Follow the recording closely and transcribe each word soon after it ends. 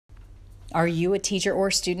Are you a teacher or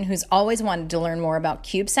student who's always wanted to learn more about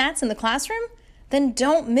CubeSats in the classroom? Then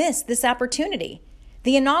don't miss this opportunity.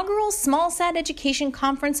 The inaugural SmallSat Education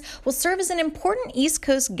Conference will serve as an important East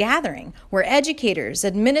Coast gathering where educators,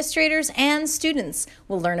 administrators, and students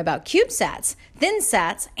will learn about CubeSats,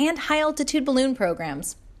 ThinSats, and high-altitude balloon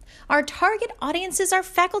programs. Our target audiences are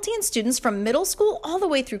faculty and students from middle school all the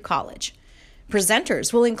way through college.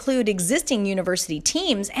 Presenters will include existing university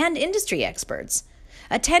teams and industry experts.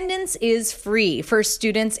 Attendance is free for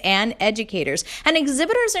students and educators, and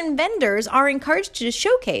exhibitors and vendors are encouraged to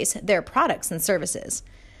showcase their products and services.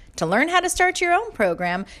 To learn how to start your own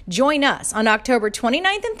program, join us on October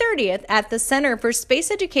 29th and 30th at the Center for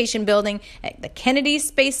Space Education building at the Kennedy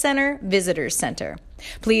Space Center Visitors Center.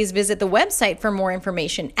 Please visit the website for more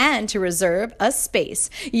information and to reserve a space.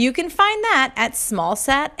 You can find that at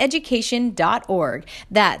smallsateducation.org.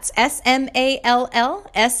 That's SMALLSAT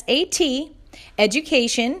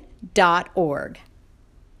education.org.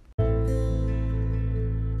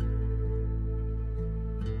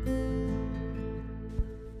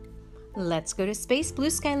 Let's go to Space Blue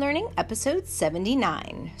Sky Learning, episode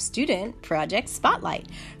 79, Student Project Spotlight,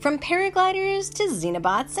 from paragliders to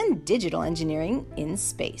xenobots and digital engineering in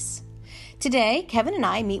space. Today, Kevin and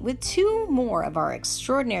I meet with two more of our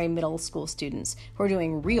extraordinary middle school students who are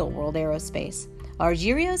doing real-world aerospace.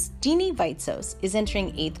 Argyrios Dini Vaitsos is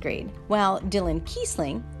entering 8th grade, while Dylan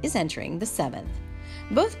Kiesling is entering the 7th.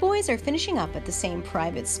 Both boys are finishing up at the same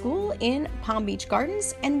private school in Palm Beach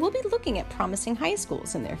Gardens and will be looking at promising high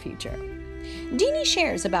schools in their future. Dini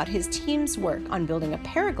shares about his team's work on building a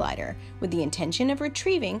paraglider with the intention of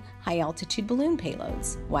retrieving high-altitude balloon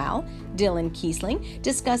payloads, while Dylan Kiesling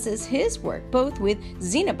discusses his work both with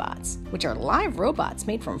xenobots, which are live robots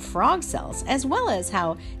made from frog cells, as well as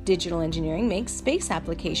how digital engineering makes space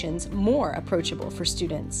applications more approachable for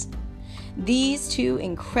students. These two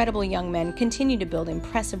incredible young men continue to build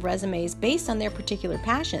impressive resumes based on their particular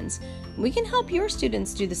passions. We can help your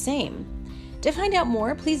students do the same. To find out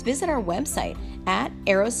more, please visit our website at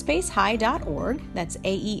aerospacehigh.org, that's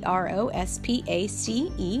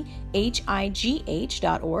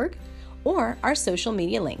aerospacehigh.org, or our social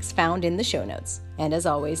media links found in the show notes. And as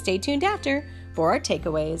always, stay tuned after for our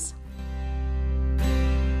takeaways.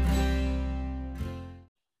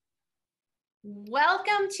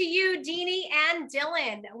 Welcome to you, Dini and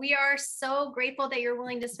Dylan. We are so grateful that you're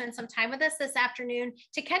willing to spend some time with us this afternoon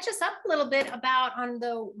to catch us up a little bit about on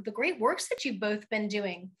the great works that you've both been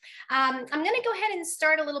doing. I'm going to go ahead and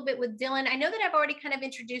start a little bit with Dylan. I know that I've already kind of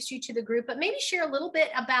introduced you to the group, but maybe share a little bit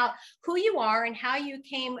about who you are and how you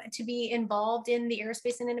came to be involved in the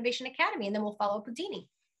Aerospace and Innovation Academy, and then we'll follow up with Dini.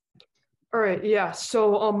 All right, yeah.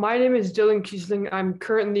 So my name is Dylan Kiesling. I'm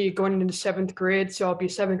currently going into 7th grade, so I'll be a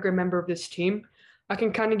 7th grade member of this team. I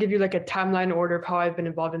can kind of give you like a timeline order of how I've been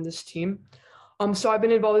involved in this team. So I've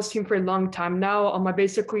been involved in this team for a long time now. I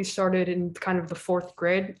basically started in kind of the 4th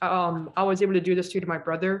grade. I was able to do this due to my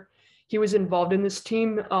brother. He was involved in this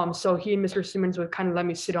team. So he and Mr. Simmons would kind of let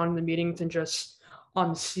me sit on the meetings and just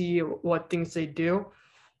see what things they do.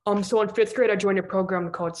 So in 5th grade, I joined a program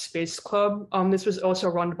called Space Club. This was also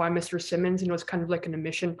run by Mr. Simmons, and it was kind of like an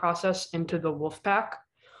admission process into the Wolfpack.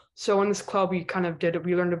 So in this club, we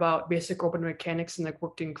learned about basic orbital mechanics and like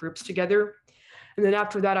worked in groups together. And then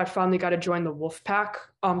after that, I finally got to join the Wolfpack.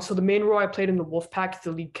 So the main role I played in the Wolfpack is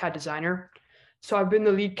the lead CAD designer. So I've been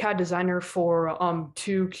the lead CAD designer for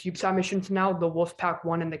 2 CubeSat missions now, the Wolfpack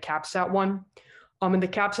 1 and the CapSat 1. And the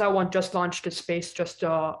CapSat 1 just launched to space just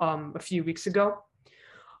a few weeks ago.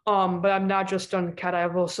 But I'm not just on CAD.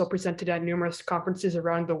 I've also presented at numerous conferences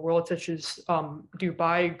around the world, such as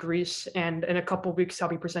Dubai, Greece, and in a couple of weeks, I'll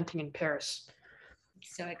be presenting in Paris.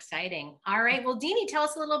 So exciting. All right. Well, Dini, tell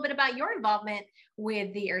us a little bit about your involvement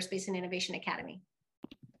with the Aerospace and Innovation Academy.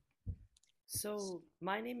 So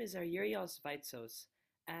my name is Argyrios Vaitsos,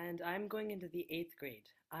 and I'm going into the 8th grade.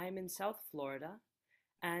 I'm in South Florida,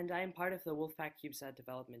 and I'm part of the Wolfpack CubeSat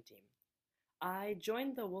development team. I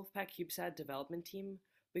joined the Wolfpack CubeSat development team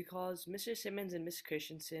because Mr. Simmons and Miss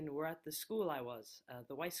Christensen were at the school I was,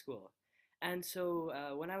 the Weiss School. And so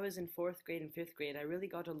when I was in 4th grade and 5th grade, I really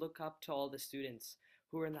got to look up to all the students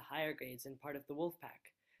who were in the higher grades and part of the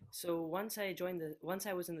Wolfpack. So once I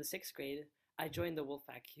was in the 6th grade, I joined the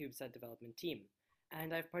Wolfpack CubeSat development team.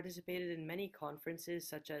 And I've participated in many conferences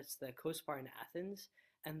such as the COSPAR in Athens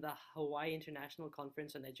and the Hawaii International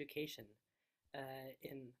Conference on Education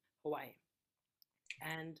in Hawaii.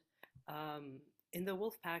 And in the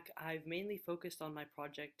Wolfpack, I've mainly focused on my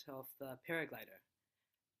project of the paraglider.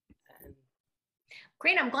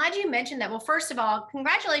 Great. I'm glad you mentioned that. Well, first of all,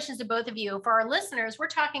 congratulations to both of you. For our listeners, we're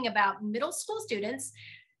talking about middle school students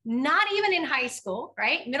not even in high school,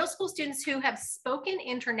 right? Middle school students who have spoken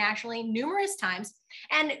internationally numerous times.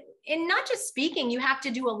 And in not just speaking, you have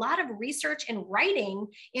to do a lot of research and writing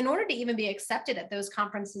in order to even be accepted at those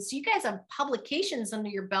conferences. So you guys have publications under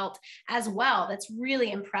your belt as well. That's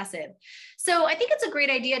really impressive. So I think it's a great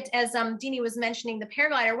idea, as Deanie was mentioning the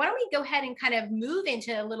paraglider. Why don't we go ahead and kind of move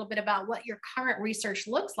into a little bit about what your current research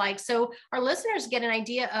looks like, so our listeners get an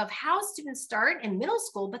idea of how students start in middle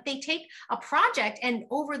school, but they take a project and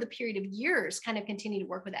over the period of years kind of continue to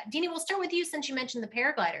work with that. Deanie, we'll start with you since you mentioned the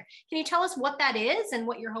paraglider. Can you tell us what that is and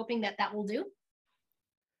what you're hoping that that will do?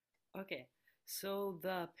 Okay, so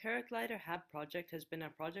the Paraglider HAB project has been a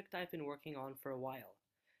project I've been working on for a while.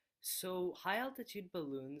 So high altitude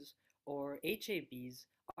balloons, or HABs,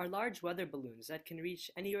 are large weather balloons that can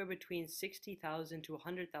reach anywhere between 60,000 to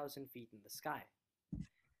 100,000 feet in the sky.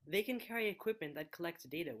 They can carry equipment that collects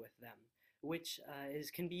data with them, which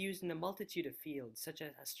can be used in a multitude of fields such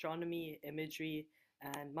as astronomy, imagery,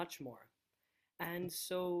 and much more. And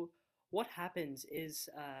so what happens is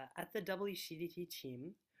at the WCDT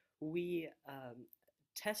team, we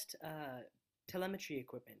test telemetry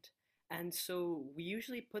equipment. And so we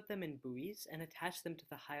usually put them in buoys and attach them to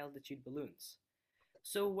the high altitude balloons.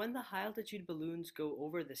 So when the high altitude balloons go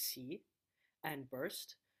over the sea and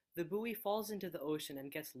burst, the buoy falls into the ocean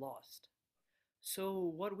and gets lost.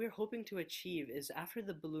 So what we're hoping to achieve is, after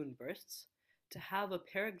the balloon bursts, to have a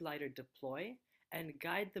paraglider deploy and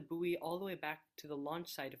guide the buoy all the way back to the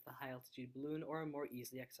launch site of the high altitude balloon or a more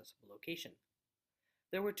easily accessible location.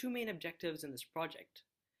 There were two main objectives in this project.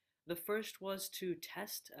 The first was to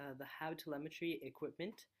test the HAB telemetry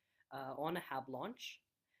equipment on a HAB launch,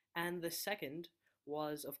 and the second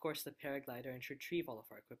was, of course, the paraglider, and to retrieve all of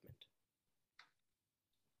our equipment.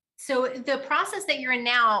 So the process that you're in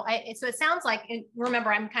now, so it sounds like,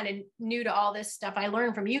 remember, I'm kind of new to all this stuff. I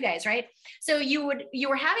learned from you guys, right? So you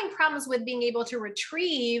were having problems with being able to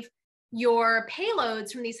retrieve your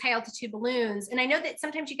payloads from these high altitude balloons. And I know that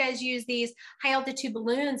sometimes you guys use these high altitude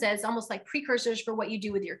balloons as almost like precursors for what you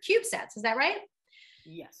do with your CubeSats. Is that right?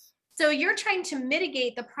 Yes. So you're trying to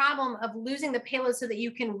mitigate the problem of losing the payload so that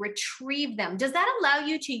you can retrieve them. Does that allow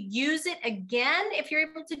you to use it again if you're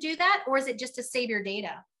able to do that? Or is it just to save your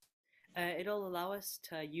data? It'll allow us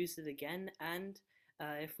to use it again, and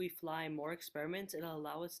if we fly more experiments, it'll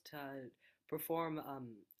allow us to perform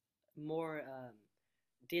more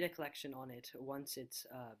data collection on it once it's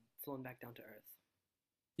flown back down to Earth.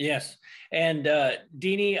 Yes. And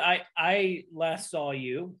Deanie, I last saw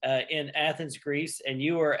you in Athens, Greece, and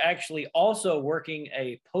you were actually also working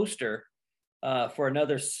a poster for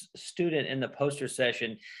another student in the poster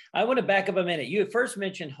session. I want to back up a minute. You first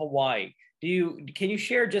mentioned Hawaii. Can you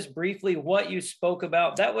share just briefly what you spoke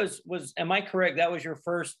about? That was am I correct? That was your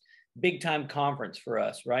first big time conference for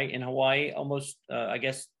us, right? In Hawaii, almost, I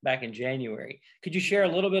guess, back in January. Could you share a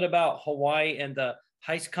little bit about Hawaii and the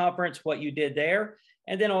HEISS conference, what you did there?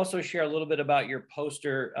 And then also share a little bit about your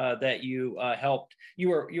poster that you helped. You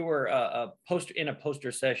were a poster in a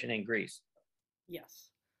poster session in Greece. Yes.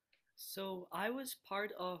 So I was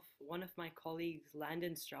part of one of my colleagues,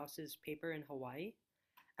 Landon Strauss's paper in Hawaii,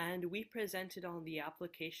 and we presented on the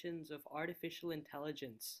applications of artificial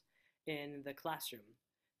intelligence in the classroom.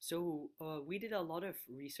 So we did a lot of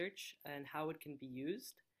research on how it can be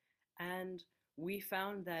used, and we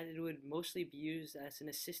found that it would mostly be used as an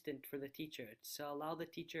assistant for the teacher, to allow the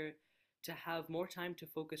teacher to have more time to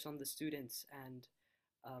focus on the students and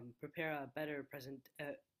prepare a better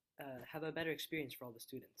have a better experience for all the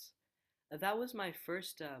students. That was my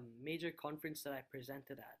first major conference that I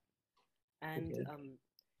presented at. And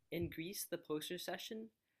in Greece, the poster session,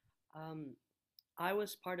 I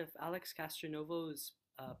was part of Alex Castronovo's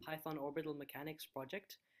Python orbital mechanics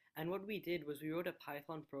project. And what we did was we wrote a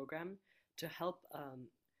Python program to help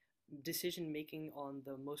decision making on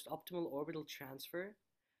the most optimal orbital transfer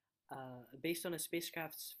based on a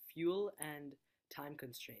spacecraft's fuel and time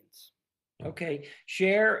constraints. Okay,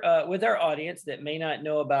 share with our audience that may not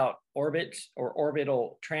know about orbits or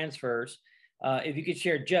orbital transfers, if you could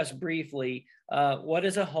share just briefly, what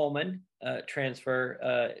is a Hohmann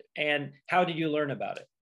transfer and how did you learn about it?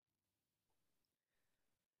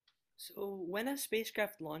 So when a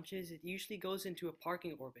spacecraft launches, it usually goes into a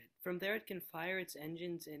parking orbit. From there, it can fire its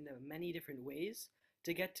engines in many different ways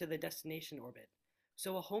to get to the destination orbit.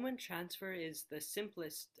 So a Hohmann transfer is the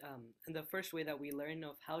simplest and the first way that we learn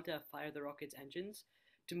of how to fire the rocket's engines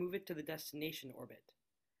to move it to the destination orbit.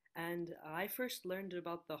 And I first learned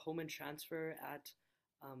about the Hohmann transfer at,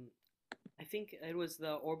 I think it was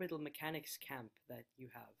the orbital mechanics camp that you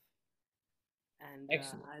have. and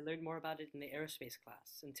Excellent. I learned more about it in the aerospace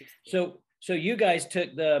class in 6th grade. So you guys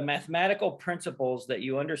took the mathematical principles that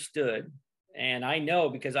you understood, and I know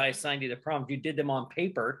because I assigned you the prompt, you did them on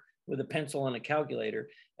paper with a pencil and a calculator,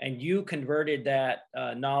 and you converted that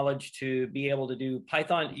knowledge to be able to do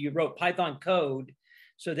Python. You wrote Python code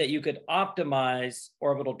so that you could optimize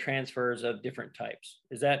orbital transfers of different types.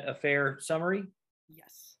 Is that a fair summary?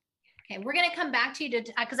 Yes. Okay, we're going to come back to you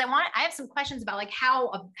because I have some questions about like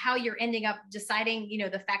how you're ending up deciding,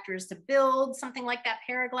 the factors to build something like that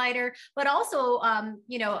paraglider, but also,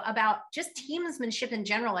 about just teamsmanship in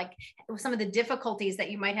general, like some of the difficulties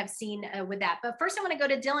that you might have seen with that. But first I want to go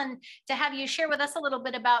to Dylan to have you share with us a little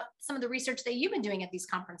bit about some of the research that you've been doing at these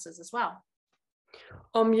conferences as well.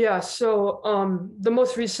 The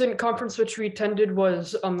most recent conference which we attended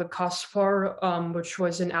was the COSPAR, which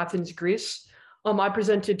was in Athens, Greece. I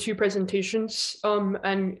presented 2 presentations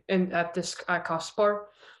and at COSPAR.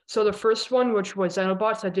 So the first one, which was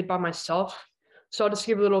Xenobots, I did by myself. So I'll just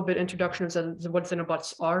give a little bit introduction of what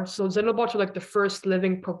Xenobots are. So Xenobots are like the first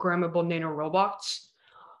living programmable nanorobots.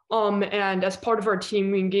 And as part of our team,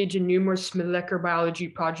 we engage in numerous molecular biology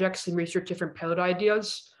projects and research different payload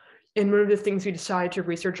ideas. And one of the things we decided to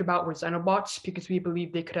research about were Xenobots because we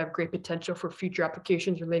believe they could have great potential for future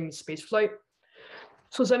applications relating to spaceflight.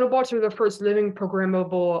 So Xenobots are the first living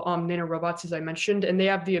programmable nanorobots, as I mentioned, and they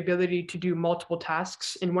have the ability to do multiple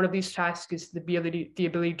tasks. And one of these tasks is the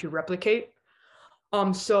ability to replicate.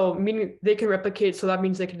 So meaning they can replicate, so that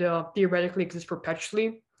means they could theoretically exist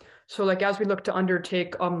perpetually. So like as we look to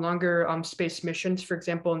undertake longer space missions, for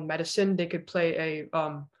example, in medicine, they could play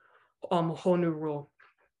a whole new role.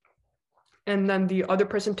 And then the other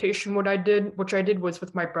presentation, which I did was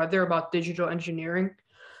with my brother about digital engineering.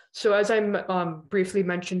 So as I briefly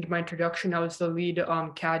mentioned in my introduction, I was the lead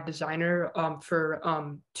CAD designer for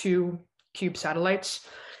 2 CubeSat satellites.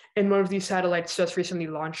 And one of these satellites just recently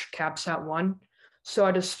launched, CabSat-1. So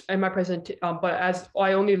I just, in my presentation, but as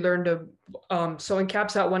I only learned so in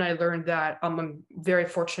CabSat-1, I learned that I'm very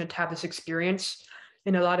fortunate to have this experience.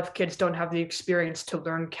 And a lot of kids don't have the experience to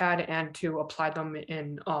learn CAD and to apply them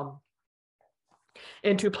in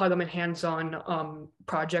hands-on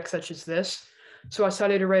projects such as this. So I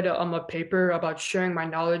decided to write a paper about sharing my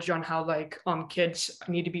knowledge on how kids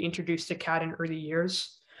need to be introduced to CAD in early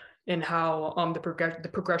years, and how the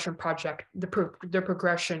progression to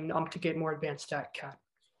get more advanced at CAD.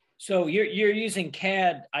 So you're using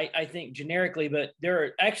CAD, I think generically, but there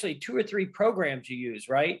are actually 2 or 3 programs you use,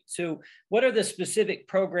 right? So what are the specific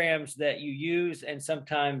programs that you use and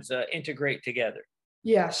sometimes integrate together?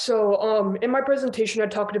 Yeah, so in my presentation, I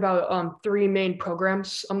talked about 3 main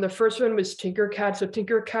programs. The first one was Tinkercad. So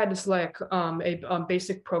Tinkercad is like a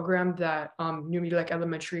basic program that newly like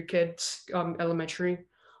elementary kids would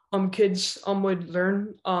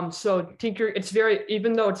learn. So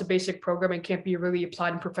even though it's a basic program, it can't be really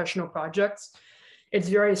applied in professional projects. It's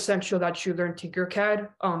very essential that you learn Tinkercad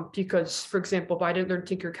because, for example, if I didn't learn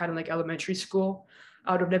Tinkercad in like elementary school,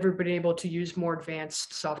 I would have never been able to use more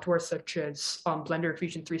advanced software such as Blender,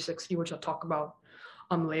 Fusion 360, which I'll talk about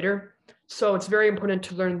later. So it's very important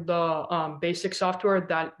to learn the basic software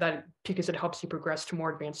that because it helps you progress to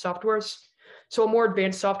more advanced softwares. So a more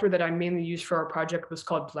advanced software that I mainly used for our project was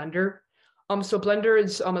called Blender. So Blender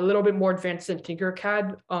is a little bit more advanced than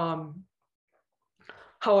Tinkercad.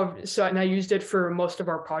 However, and I used it for most of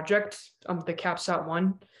our project, the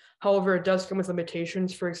CabSat-1. However, it does come with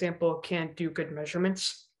limitations. For example, it can't do good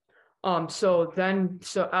measurements. So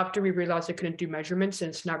after we realized it couldn't do measurements and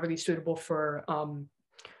it's not really suitable for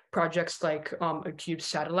projects like a Cube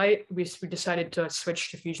satellite, we decided to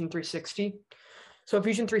switch to Fusion 360. So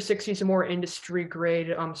Fusion 360 is a more industry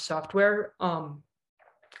grade software.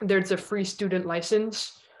 There's a free student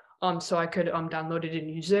license, so I could download it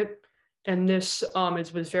and use it. And this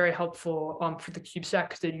was very helpful for the CubeSat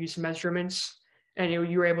because they use measurements, and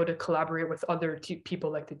you were able to collaborate with other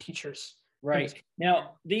people like the teachers. Right.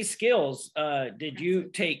 Now, these skills, did you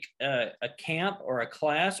take a camp or a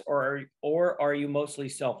class, or are you mostly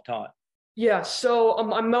self-taught? Yeah, so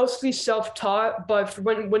I'm mostly self-taught, but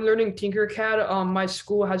when learning Tinkercad, my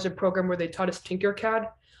school has a program where they taught us Tinkercad.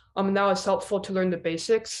 That was helpful to learn the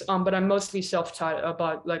basics, but I'm mostly self-taught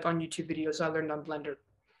about like on YouTube videos I learned on Blender.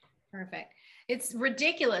 Perfect. It's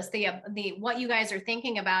ridiculous the what you guys are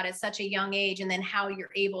thinking about at such a young age, and then how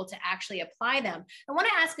you're able to actually apply them. I want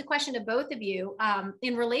to ask a question to both of you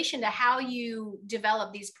in relation to how you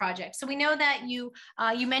develop these projects. So we know that you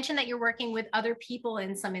mentioned that you're working with other people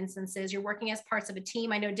in some instances. You're working as parts of a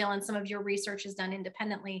team. I know, Dylan, some of your research is done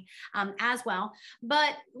independently as well.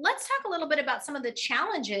 But let's talk a little bit about some of the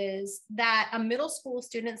challenges that a middle school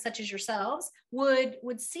student such as yourselves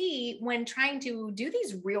would see when trying to do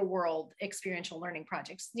these real world experiential learning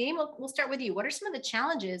projects. Dean, we'll start with you. What are some of the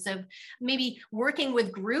challenges of maybe working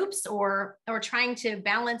with groups or trying to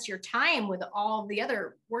balance your time with all the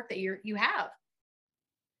other work that you have?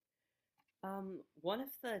 One of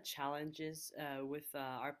the challenges with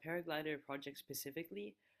our paraglider project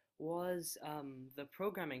specifically was the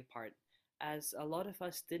programming part, as a lot of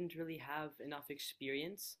us didn't really have enough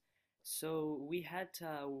experience. So we had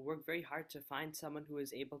to work very hard to find someone who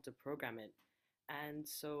was able to program it. And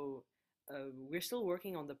so we're still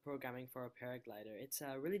working on the programming for a paraglider. It's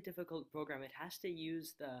a really difficult program. It has to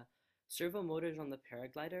use the servo motors on the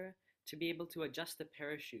paraglider to be able to adjust the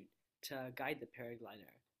parachute to guide the paraglider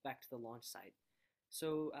back to the launch site.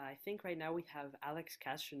 So I think right now we have Alex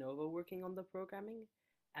Castronova working on the programming,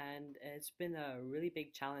 and it's been a really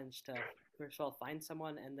big challenge to first of all find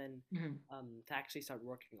someone and then to actually start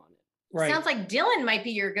working on it. Right. Sounds like Dylan might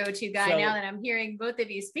be your go-to guy now that I'm hearing both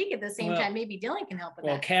of you speak at the same time. Maybe Dylan can help with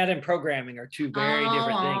that. Well, CAD and programming are two very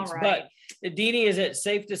different things. Right. But Deanie, is it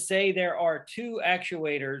safe to say there are two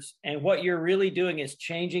actuators, and what you're really doing is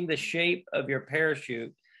changing the shape of your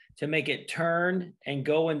parachute to make it turn and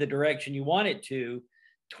go in the direction you want it to,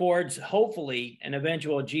 towards hopefully an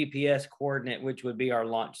eventual GPS coordinate, which would be our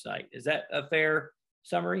launch site. Is that a fair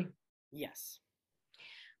summary? Yes.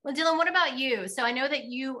 Well, Dylan, what about you? So I know that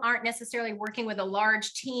you aren't necessarily working with a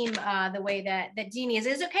large team the way that Deanie is.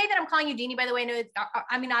 Is it okay that I'm calling you Deanie, by the way?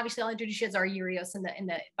 I mean, obviously I'll introduce you as our Urios in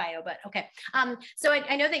the bio, but okay. So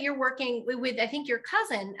I know that you're working with, I think, your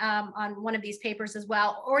cousin on one of these papers as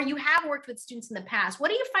well, or you have worked with students in the past. What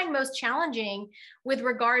do you find most challenging with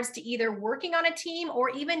regards to either working on a team or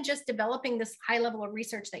even just developing this high level of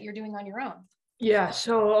research that you're doing on your own? Yeah,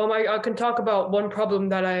 so I can talk about one problem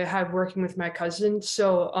that I have working with my cousin.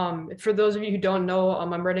 So for those of you who don't know,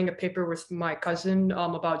 I'm writing a paper with my cousin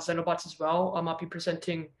about Xenobots as well. I'll be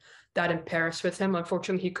presenting that in Paris with him.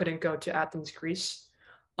 Unfortunately, he couldn't go to Athens, Greece,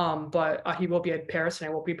 but he will be in Paris and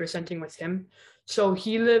I will be presenting with him. So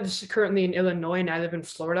he lives currently in Illinois and I live in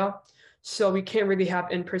Florida. So we can't really have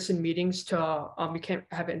in-person meetings we can't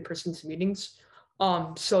have in-person meetings.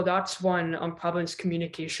 So that's one problem is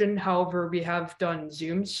communication. However, we have done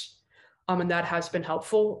Zooms, and that has been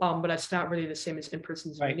helpful, but it's not really the same as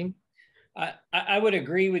in-person meeting. I would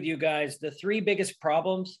agree with you guys. The three biggest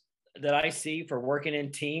problems that I see for working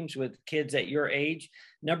in teams with kids at your age,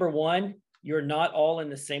 number one, you're not all in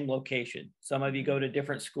the same location. Some of you go to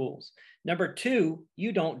different schools. Number two,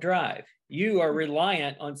 you don't drive. You are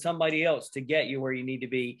reliant on somebody else to get you where you need to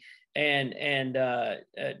be.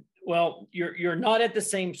 Well, you're not at the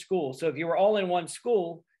same school. So if you were all in one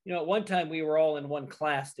school, at one time we were all in one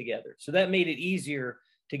class together. So that made it easier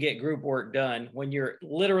to get group work done when you're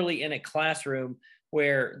literally in a classroom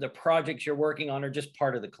where the projects you're working on are just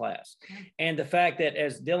part of the class. And the fact that,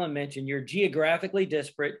 as Dylan mentioned, you're geographically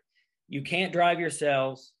disparate, you can't drive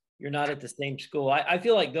yourselves, you're not at the same school. I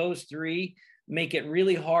feel like those three make it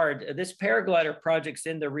really hard. This paraglider project's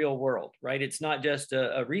in the real world, right? It's not just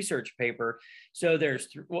a research paper. So there's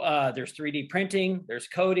 3D printing, there's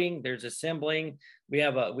coding, there's assembling. We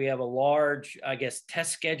have a large, I guess,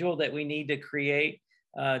 test schedule that we need to create.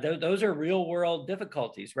 Those are real world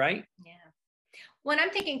difficulties, right? Yeah. Well,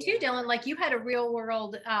 I'm thinking too, Dylan, like you had a real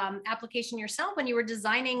world application yourself when you were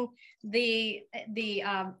designing the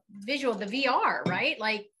visual, the VR, right?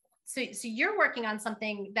 Like, so you're working on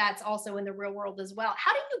something that's also in the real world as well.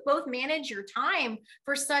 How do you both manage your time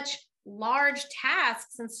for such large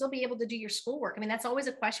tasks and still be able to do your schoolwork? I mean, that's always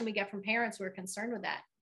a question we get from parents who are concerned with that.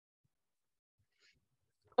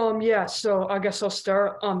 Yeah, so I guess I'll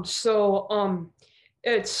start. So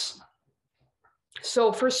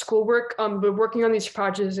for schoolwork, but working on these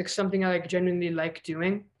projects is something I genuinely like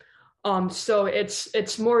doing. So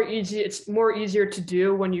it's more easier to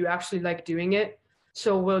do when you actually like doing it.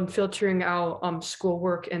 So when filtering out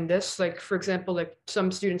schoolwork and this, like for example, like some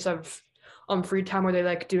students have free time where they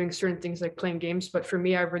like doing certain things like playing games, but for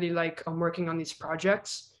me, I really like working on these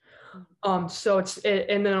projects. So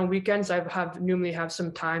and then on weekends I normally have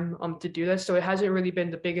some time to do this. So it hasn't really been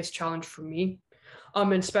the biggest challenge for me.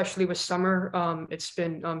 And especially with summer, it's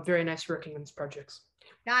been very nice working on these projects.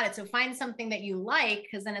 Got it. So find something that you like,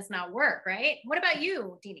 because then it's not work, right? What about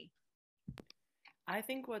you, Deanie? I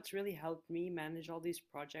think what's really helped me manage all these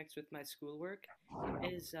projects with my schoolwork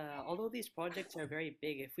is although these projects are very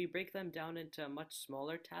big, if we break them down into much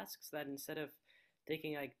smaller tasks that instead of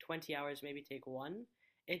taking like 20 hours, maybe take one,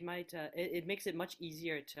 it makes it much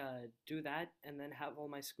easier to do that and then have all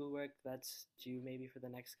my schoolwork that's due maybe for the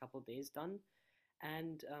next couple of days done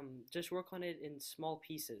and just work on it in small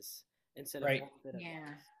pieces instead of Right. all of it at Yeah.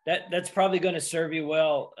 once. That's probably going to serve you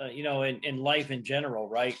well, in life in general,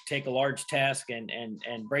 right? Take a large task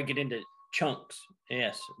and break it into chunks.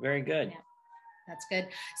 Yes, very good. Yeah. That's good.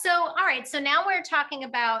 So, all right. So now we're talking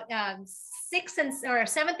about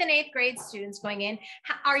seventh and eighth grade students going in.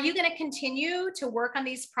 Are you going to continue to work on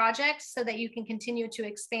these projects so that you can continue to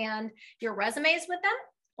expand your resumes with them?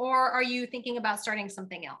 Or are you thinking about starting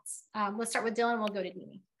something else? Let's start with Dylan. We'll go to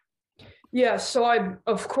Dini. Yeah, so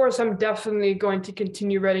of course, I'm definitely going to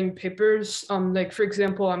continue writing papers. Like for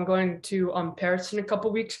example, I'm going to Paris in a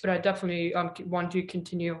couple weeks, but I definitely want to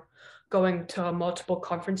continue going to multiple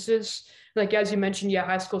conferences. Like as you mentioned, yeah,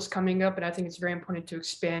 high school's coming up, and I think it's very important to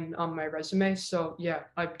expand on my resume. So yeah,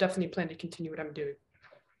 I definitely plan to continue what I'm doing.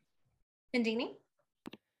 And Dini?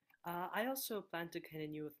 I also plan to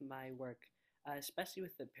continue with my work, especially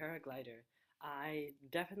with the paraglider. I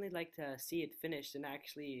definitely like to see it finished and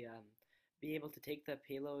actually be able to take the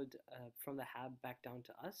payload from the HAB back down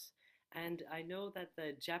to us. And I know that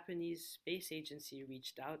the Japanese Space Agency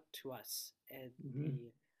reached out to us at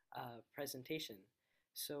the presentation.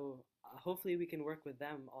 So hopefully we can work with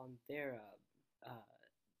them on their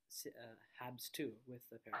HABs too with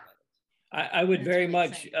the paragliders. I would That's very really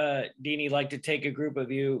much, exciting. Deanie, like to take a group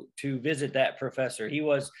of you to visit that professor.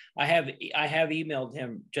 I have emailed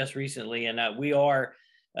him just recently, and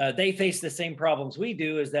they face the same problems we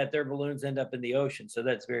do, is that their balloons end up in the ocean. So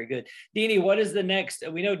that's very good. Deanie, what is the next?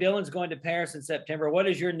 We know Dylan's going to Paris in September. What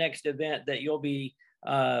is your next event that you'll be,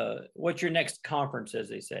 what's your next conference, as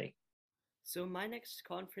they say? So my next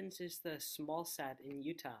conference is the SmallSat in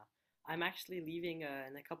Utah. I'm actually leaving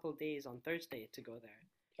in a couple of days on Thursday to go there.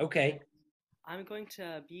 Okay. And I'm going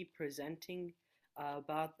to be presenting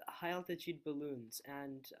about high altitude balloons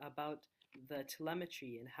and about the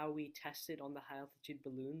telemetry and how we tested on the high altitude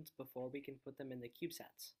balloons before we can put them in the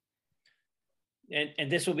CubeSats.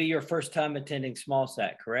 And this will be your first time attending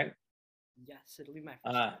SmallSat, correct? Yes, it'll be my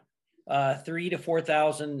first time. 3,000 to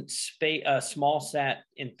 4,000 SmallSat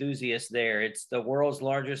enthusiasts there. It's the world's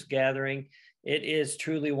largest gathering. It is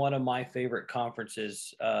truly one of my favorite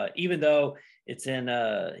conferences, even though it's in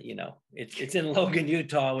it's in Logan,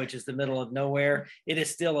 Utah, which is the middle of nowhere. It is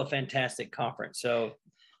still a fantastic conference. So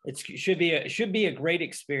it should be a great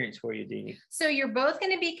experience for you, Deanie. So you're both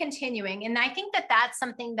going to be continuing. And I think that that's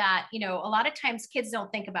something that, a lot of times kids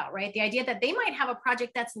don't think about, right? The idea that they might have a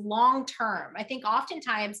project that's long-term. I think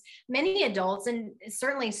oftentimes many adults and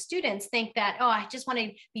certainly students think that, oh, I just want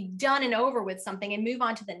to be done and over with something and move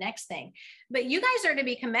on to the next thing. But you guys are to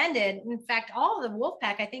be commended. In fact, all of the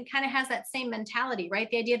Wolfpack, I think, kind of has that same mentality, right?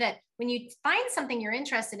 The idea that when you find something you're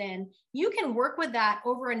interested in, you can work with that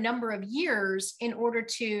over a number of years in order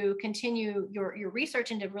to continue your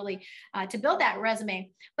research and to really to build that resume.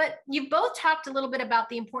 But you both talked a little bit about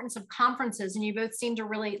the importance of conferences, and you both seem to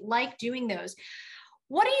really like doing those.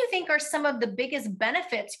 What do you think are some of the biggest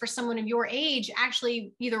benefits for someone of your age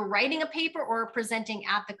actually either writing a paper or presenting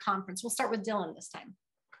at the conference? We'll start with Dylan this time.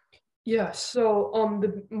 Yeah, so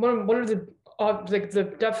one of the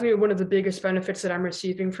definitely one of the biggest benefits that I'm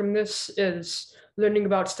receiving from this is learning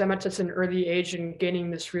about STEM at such an early age and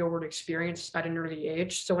gaining this real world experience at an early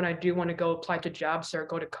age. So when I do want to go apply to jobs or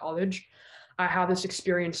go to college, I have this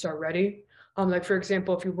experience already. Like for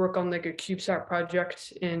example, if you work on like a CubeSat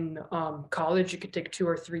project in college, it could take 2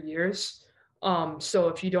 or 3 years. So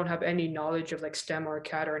if you don't have any knowledge of like STEM or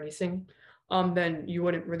CAD or anything, then you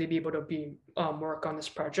wouldn't really be able to work on this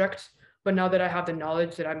project. But now that I have the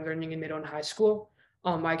knowledge that I'm learning in middle and high school,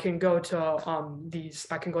 I can go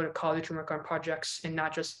to college and work on projects, and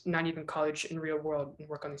not even college, in real world, and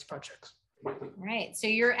work on these projects. Right. So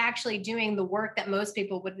you're actually doing the work that most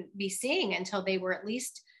people wouldn't be seeing until they were at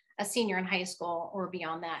least a senior in high school or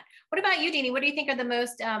beyond that. What about you, Deanie? What do you think are the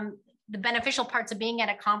most the beneficial parts of being at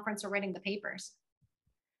a conference or writing the papers?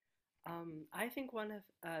 I think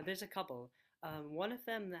there's a couple. One of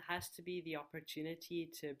them has to be the opportunity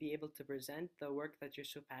to be able to present the work that you're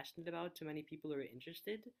so passionate about to many people who are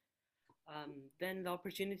interested. Then the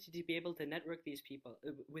opportunity to be able to network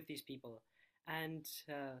with these people, and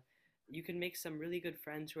you can make some really good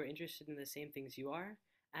friends who are interested in the same things you are,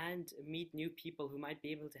 and meet new people who might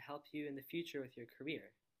be able to help you in the future with your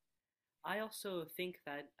career. I also think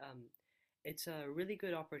that it's a really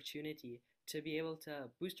good opportunity to be able to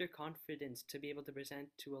boost your confidence to be able to present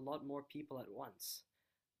to a lot more people at once.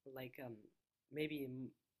 Like maybe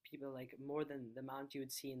people like more than the amount you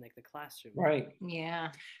would see in like the classroom. Right. Yeah.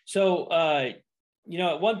 So, at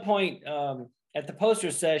one point at the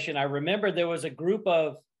poster session, I remember there was a group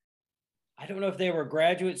of, I don't know if they were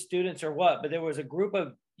graduate students or what, but there was a group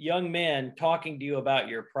of young men talking to you about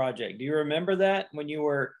your project. Do you remember that when you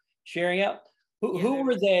were sharing out? Who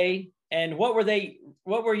were they, and what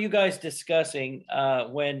were you guys discussing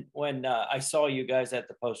when I saw you guys at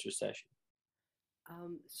the poster session?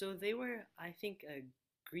 So they were, I think,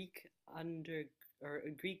 Greek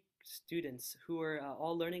Greek students who were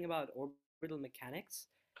all learning about orbital mechanics.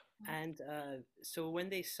 And so when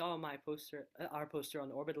they saw our poster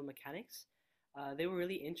on orbital mechanics, they were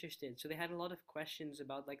really interested. So they had a lot of questions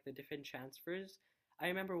about like the different transfers. I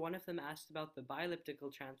remember one of them asked about the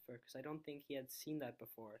bielliptical transfer because I don't think he had seen that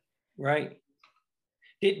before. Right.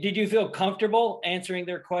 Did you feel comfortable answering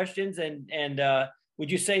their questions, and would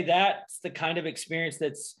you say that's the kind of experience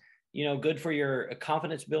that's good for your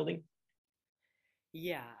confidence building?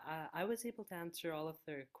 Yeah, I was able to answer all of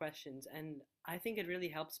their questions, and I think it really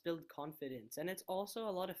helps build confidence. And it's also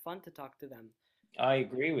a lot of fun to talk to them. I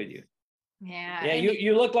agree with you. Yeah. Yeah,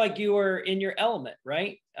 you look like you were in your element,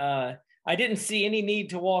 right? I didn't see any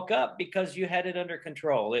need to walk up because you had it under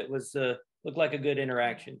control. It was looked like a good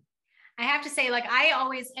interaction. I have to say, like, I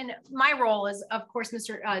always, and my role is, of course,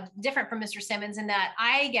 different from Mr. Simmons in that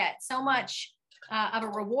I get so much of a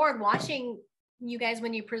reward watching you guys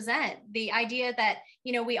when you present. The idea that,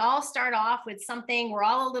 we all start off with something, we're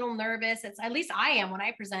all a little nervous. It's, at least I am when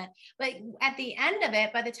I present, but at the end of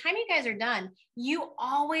it, by the time you guys are done, you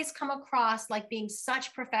always come across like being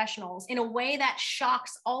such professionals in a way that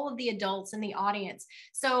shocks all of the adults in the audience.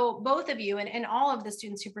 So both of you and all of the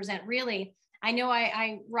students who present, really, I know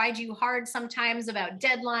I ride you hard sometimes about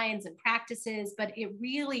deadlines and practices, but it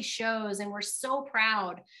really shows. And we're so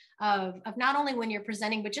proud of not only when you're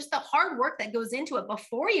presenting, but just the hard work that goes into it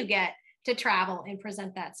before you get to travel and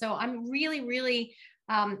present that. So I'm really, really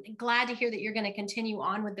glad to hear that you're going to continue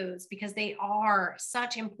on with those, because they are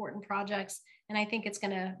such important projects. And I think it's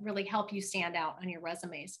going to really help you stand out on your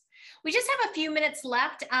resumes. We just have a few minutes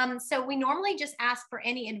left. So we normally just ask for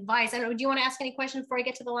any advice. I don't know, do you want to ask any questions before I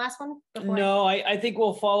get to the last one? No, I think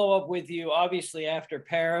we'll follow up with you, obviously, after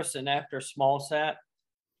Paris and after SmallSat.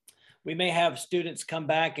 We may have students come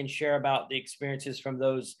back and share about the experiences from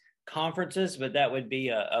those conferences, but that would be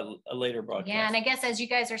a later broadcast. Yeah, and I guess as you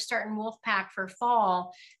guys are starting Wolfpack for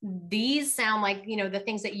fall, these sound like, the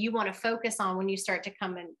things that you want to focus on when you start to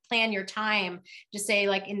come and plan your time. Just say,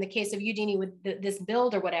 like in the case of you, Deanie, with this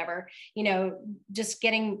build or whatever, just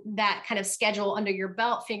getting that kind of schedule under your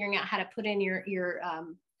belt, figuring out how to put in your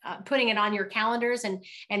putting it on your calendars and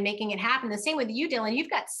making it happen. The same with you, Dylan.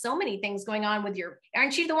 You've got so many things going on with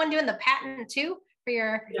aren't you the one doing the patent too for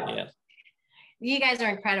your? Yeah. You guys are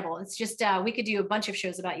incredible. It's just, we could do a bunch of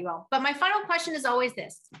shows about you all. But my final question is always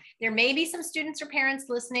this. There may be some students or parents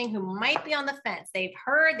listening who might be on the fence. They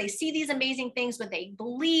see these amazing things, but they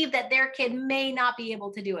believe that their kid may not be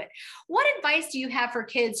able to do it. What advice do you have for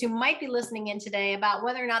kids who might be listening in today about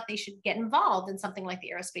whether or not they should get involved in something like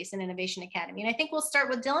the Aerospace and Innovation Academy? And I think we'll start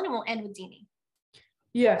with Dylan and we'll end with Deanie.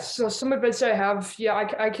 Yes, so some advice I have,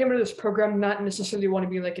 I came into this program not necessarily want to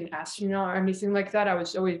be like an astronaut or anything like that. I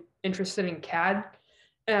was always interested in CAD.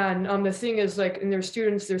 And the thing is, like, in their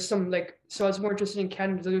students, there's some so I was more interested in CAD,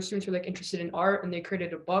 and other students were like interested in art and they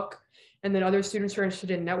created a book. And then other students are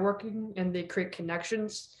interested in networking and they create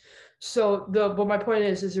connections. So but my point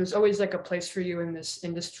is there's always like a place for you in this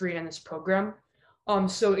industry and this program.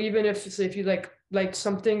 So even if you like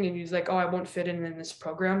something and you're like, oh, I won't fit in this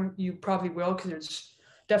program, you probably will, because there's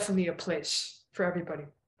definitely a place for everybody.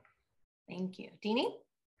 Thank you. Deanie?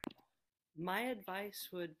 My advice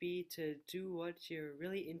would be to do what you're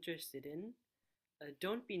really interested in.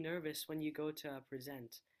 Don't be nervous when you go to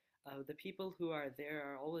present. The people who are there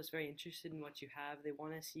are always very interested in what you have. They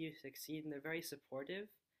want to see you succeed, and they're very supportive.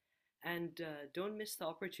 And don't miss the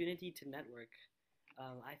opportunity to network.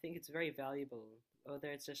 I think it's very valuable, whether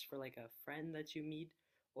it's just for like a friend that you meet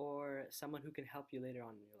or someone who can help you later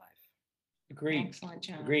on in your life. Agreed. Excellent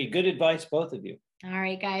job. Agreed. Good advice, both of you. All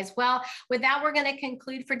right, guys. Well, with that, we're going to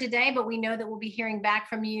conclude for today, but we know that we'll be hearing back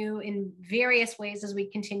from you in various ways as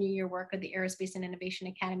we continue your work with the Aerospace and Innovation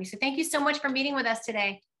Academy. So thank you so much for meeting with us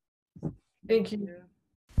today. Thank you.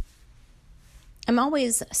 I'm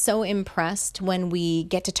always so impressed when we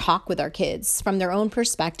get to talk with our kids from their own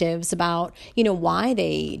perspectives about, why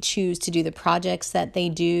they choose to do the projects that they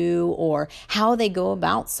do or how they go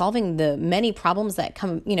about solving the many problems that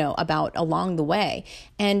come, about along the way.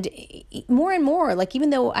 And more, like even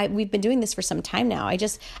though we've been doing this for some time now,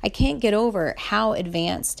 I can't get over how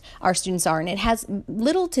advanced our students are. And it has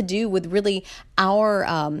little to do with really our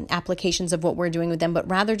applications of what we're doing with them, but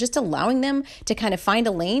rather just allowing them to kind of find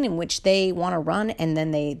a lane in which they want to run, and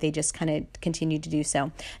then they just kind of continue to do so.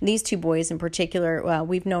 And these two boys in particular,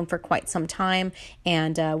 we've known for quite some time,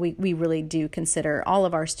 and we really do consider all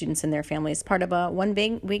of our students and their families part of one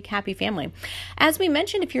big happy family. As we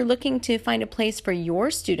mentioned, if you're looking to find a place for your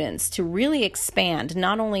students to really expand,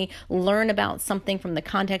 not only learn about something from the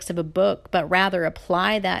context of a book, but rather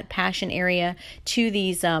apply that passion area to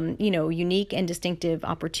these unique and distinctive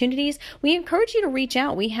opportunities, we encourage you to reach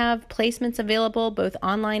out. We have placements available both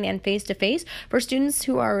online and face-to-face for students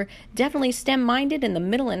who are definitely STEM-minded in the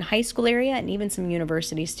middle and high school area, and even some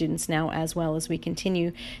university students now as well, as we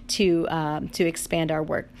continue to expand our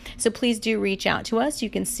work. So please do reach out to us. You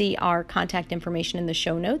can see our contact information in the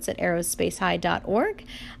show notes at aerospacehigh.org.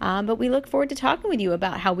 But we look forward to talking with you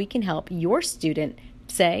about how we can help your student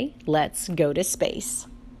say, let's go to space.